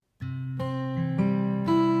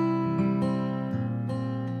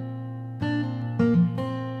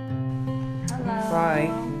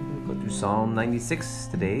Hi, we'll go through Psalm 96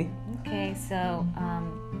 today. Okay, so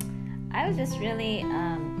I was just really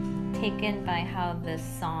taken by how this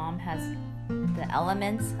psalm has the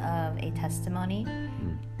elements of a testimony.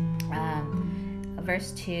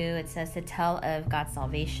 Verse 2, it says to tell of God's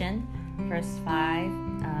salvation. Verse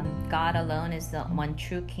 5, God alone is the one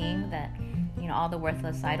true king, that all the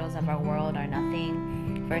worthless idols of our world are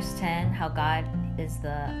nothing. Verse 10, how God is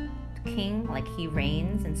the king, like he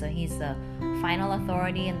reigns, and so he's the final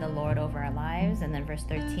authority and the Lord over our lives. And then verse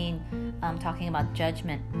 13, talking about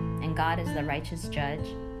judgment, and God is the righteous judge.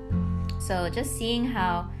 So just seeing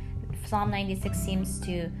how Psalm 96 seems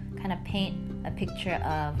to kind of paint a picture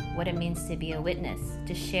of what it means to be a witness,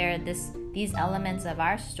 to share these elements of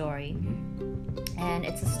our story. And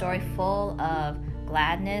it's a story full of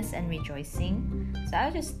gladness and rejoicing. So I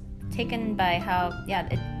was just taken by how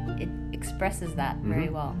it expresses that very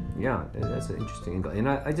well. Yeah, that's an interesting angle. And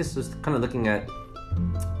I just was kind of looking at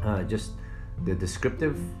just the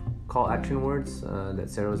descriptive call action words that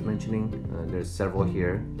Sarah was mentioning. There's several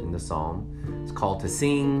here in the psalm. It's called to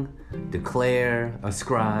sing, declare,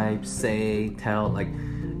 ascribe, say, tell.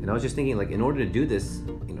 And I was just thinking, in order to do this,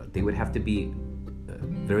 they would have to be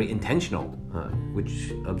very intentional,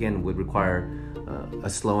 which again would require a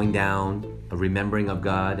slowing down, a remembering of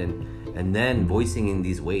God, and then voicing in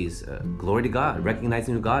these ways glory to God,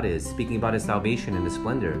 recognizing who God is, speaking about His salvation and His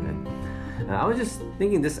splendor. And I was just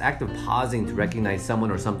thinking, this act of pausing to recognize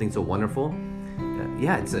someone or something so wonderful,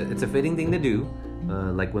 it's a fitting thing to do.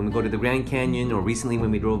 Like when we go to the Grand Canyon, or recently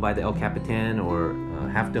when we drove by the El Capitan or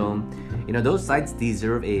Half Dome, those sites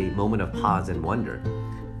deserve a moment of pause and wonder.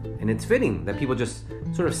 And it's fitting that people just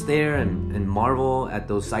sort of stare and marvel at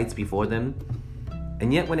those sights before them.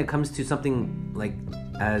 And yet when it comes to something like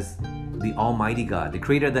as the Almighty God, the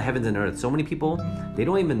creator of the heavens and earth, so many people, they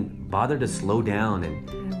don't even bother to slow down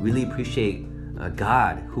and really appreciate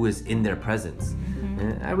God who is in their presence.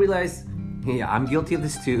 And I realize, I'm guilty of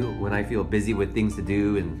this too. When I feel busy with things to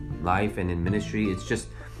do in life and in ministry, it's just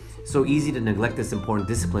so easy to neglect this important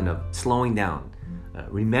discipline of slowing down,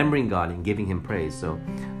 remembering God and giving Him praise. So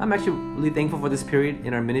I'm actually really thankful for this period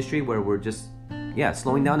in our ministry where we're just,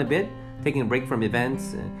 slowing down a bit, taking a break from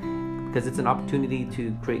events, because it's an opportunity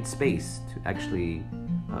to create space to actually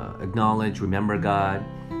acknowledge, remember God,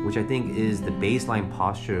 which I think is the baseline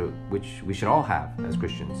posture which we should all have as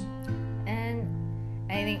Christians. And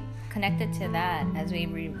I think connected to that, as we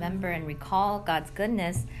remember and recall God's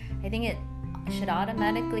goodness, I think it should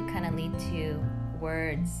automatically kind of lead to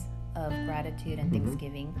words of gratitude and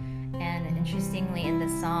thanksgiving. And interestingly, in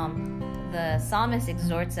this psalm, the psalmist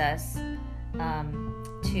exhorts us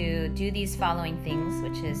to do these following things,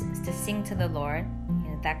 which is to sing to the Lord.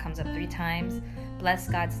 That comes up 3 times. Bless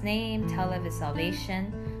God's name, tell of His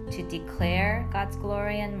salvation, to declare God's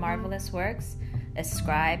glory and marvelous works,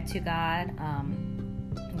 ascribe to God,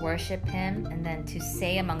 worship Him, and then to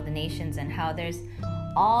say among the nations, and how there's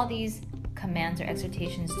all these commands or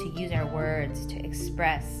exhortations to use our words to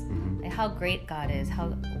express how great God is,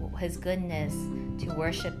 how His goodness, to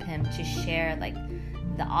worship Him, to share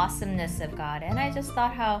the awesomeness of God. And I just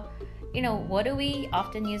thought how, what do we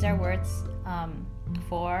often use our words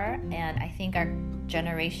for? And I think our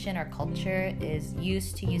generation, our culture is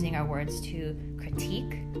used to using our words to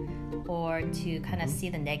critique or to kind of see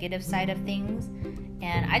the negative side of things.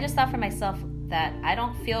 And I just thought for myself that I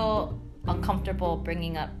don't feel uncomfortable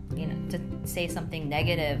bringing up, to say something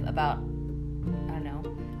negative about, I don't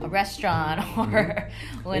know, a restaurant or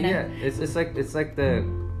when it's like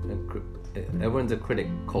the everyone's a critic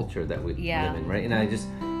culture that we live in, right? And I just,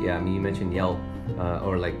 you mentioned Yelp,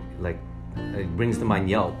 or like it brings to mind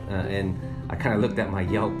Yelp, and I kind of looked at my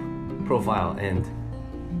Yelp profile, and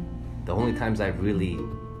the only times I've really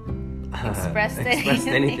expressed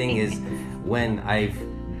anything is when I've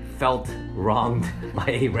felt wronged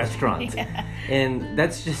by a restaurant. And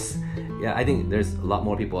that's just, I think there's a lot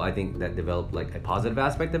more people, I think, that develop a positive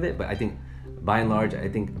aspect of it, but I think by and large, I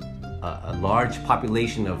think a large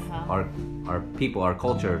population of our people, our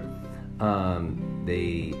culture,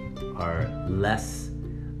 they are less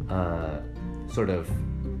sort of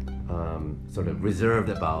reserved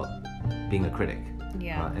about being a critic.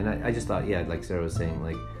 And I just thought, like Sarah was saying,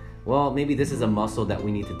 maybe this is a muscle that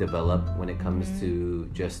we need to develop when it comes to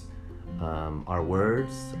just our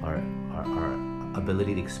words, our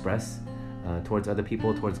ability to express towards other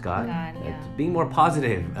people, towards God. Being more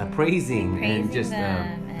positive, praising and just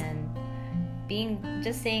them, and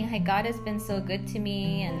just saying, hey, God has been so good to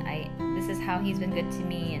me, and this is how He's been good to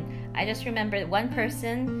me. And I just remember one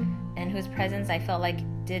person in whose presence I felt like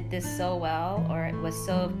did this so well, or was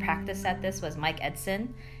so practiced at this, was Mike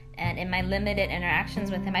Edson. And in my limited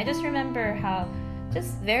interactions with him, I just remember how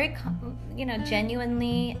just very,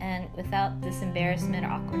 genuinely and without this embarrassment or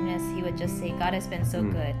awkwardness, he would just say, God has been so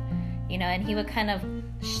good, and he would kind of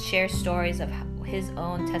share stories of his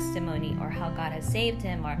own testimony or how God has saved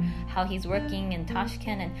him or how he's working in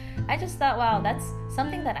Tashkent. And I just thought, wow, that's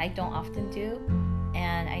something that I don't often do.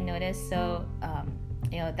 And I noticed, so,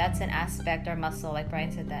 that's an aspect or muscle, like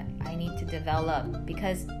Brian said, that I need to develop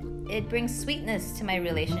because it brings sweetness to my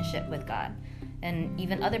relationship with God and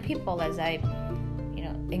even other people as I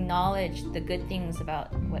acknowledge the good things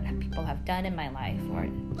about what people have done in my life or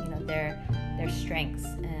their strengths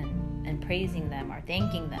and praising them or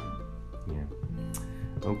thanking them.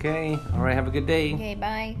 Yeah. Okay. All right. Have a good day. Okay.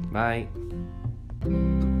 Bye. Bye.